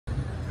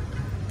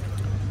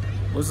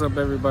What's up,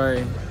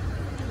 everybody?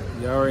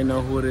 You already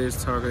know who it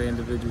is, target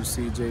individual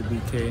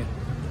CJBK.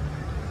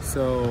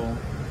 So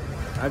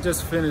I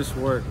just finished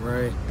work,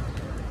 right?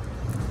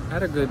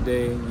 Had a good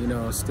day, you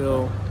know,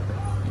 still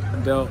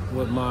dealt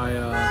with my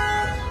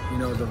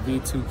the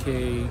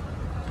V2K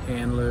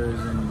handlers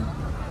and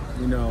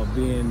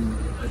being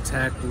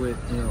attacked with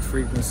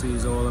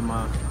frequencies all in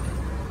my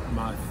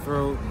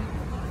throat and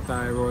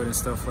thyroid and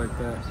stuff like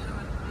that.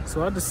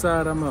 So I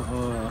decided I'm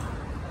gonna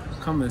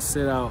come and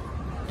sit out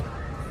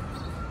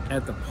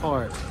at the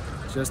park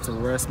just to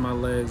rest my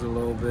legs a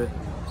little bit.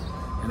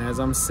 And as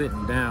I'm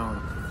sitting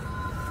down,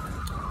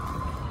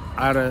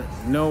 out of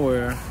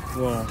nowhere,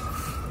 well,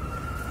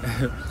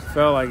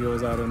 felt like it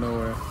was out of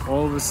nowhere,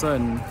 all of a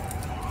sudden,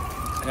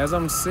 as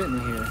I'm sitting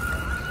here,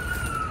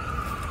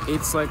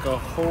 it's like a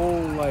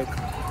whole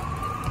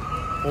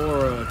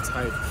aura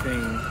type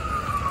thing,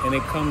 and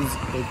it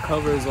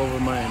covers over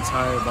my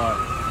entire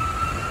body,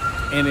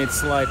 and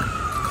it's like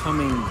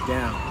coming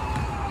down,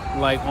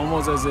 like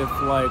almost as if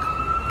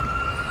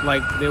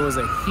like there was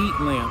a heat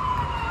lamp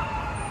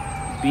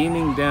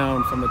beaming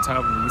down from the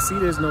top of me. You see,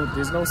 there's no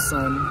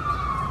sun.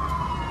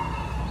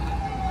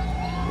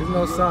 There's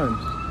no sun.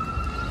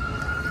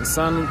 The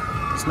sun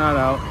is not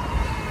out,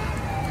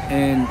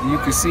 and you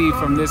can see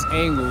from this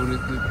angle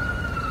that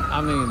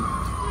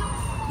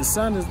the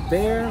sun is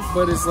there,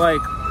 but it's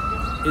like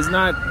it's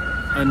not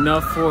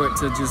enough for it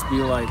to just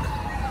be like.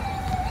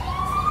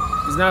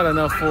 It's not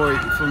enough for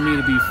me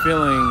to be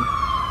feeling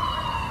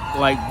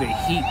like the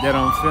heat that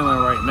I'm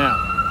feeling right now.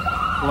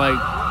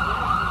 Like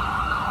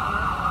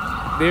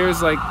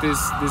there's like this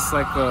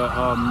like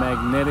a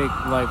magnetic,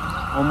 like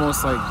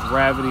almost like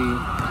gravity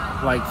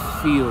like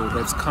field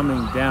that's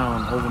coming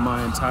down over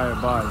my entire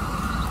body.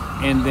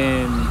 And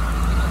then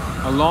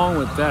along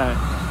with that,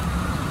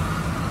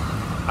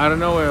 out of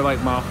nowhere,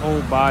 like my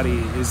whole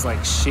body is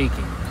like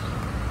shaking.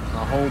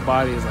 My whole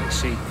body is like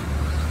shaking.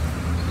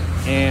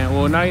 And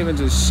well, not even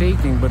just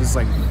shaking, but it's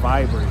like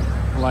vibrating.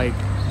 Like,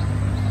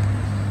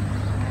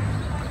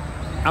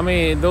 I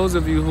mean, those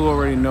of you who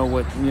already know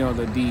what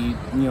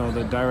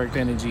the direct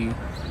energy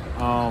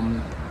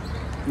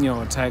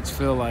attacks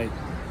feel like,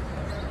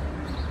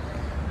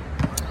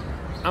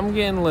 I'm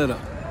getting lit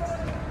up.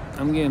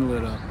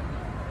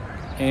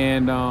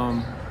 And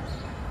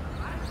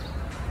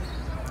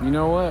you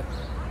know what?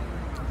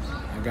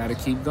 I gotta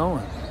keep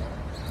going.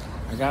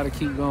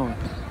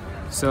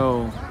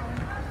 So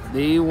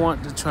they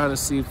want to try to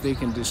see if they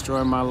can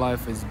destroy my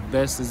life as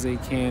best as they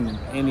can in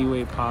any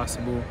way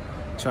possible.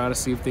 Try to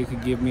see if they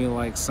could give me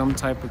like some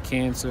type of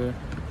cancer.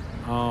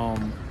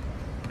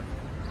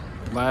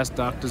 Last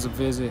doctor's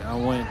visit I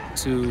went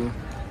to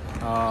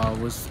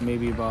was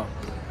maybe about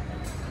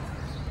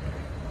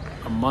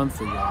a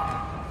month ago.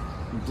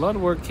 Blood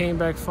work came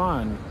back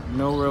fine.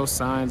 No real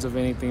signs of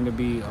anything to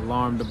be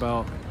alarmed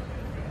about,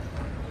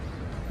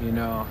 and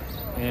I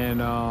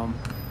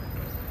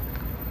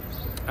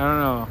don't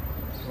know,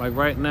 like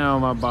right now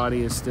my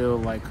body is still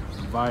like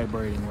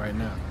vibrating right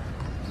now.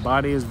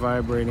 Body is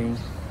vibrating,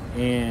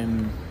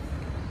 and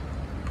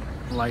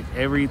like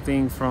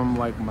everything from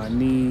like my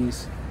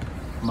knees,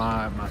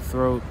 my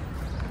throat,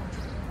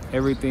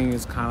 everything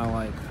is kind of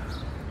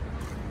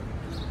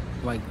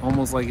like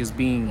almost like it's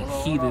being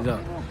heated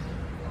up.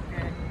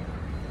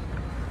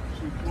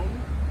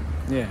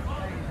 Yeah.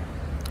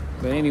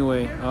 But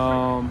anyway,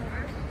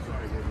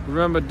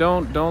 remember,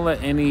 don't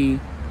let any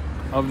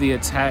of the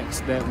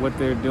attacks that what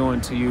they're doing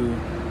to you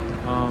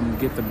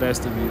get the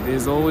best of you.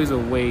 There's always a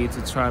way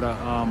to try to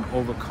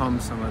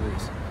overcome some of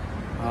this.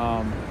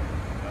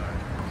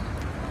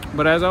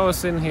 But as I was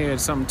sitting here,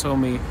 something told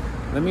me,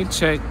 let me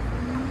check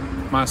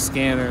my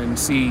scanner and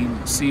see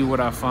what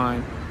I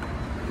find.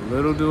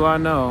 Little do I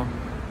know,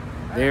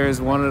 there is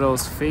one of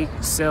those fake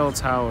cell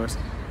towers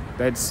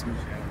that's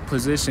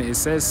positioned. It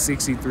says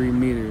 63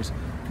 meters,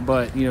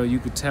 but you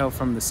could tell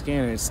from the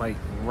scanner it's like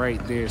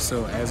right there.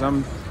 So as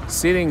I'm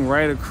sitting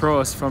right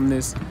across from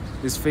this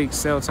fake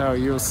cell tower,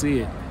 you'll see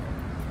it.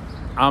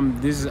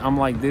 I'm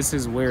like, this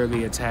is where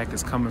the attack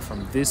is coming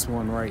from. This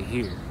one right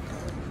here,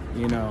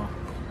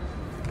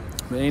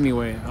 But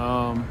anyway,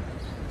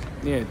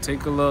 yeah,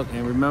 take a look,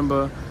 and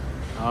remember,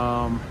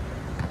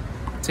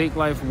 take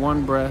life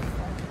one breath,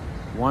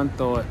 one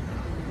thought,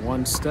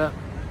 one step,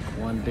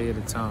 one day at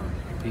a time.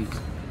 Peace.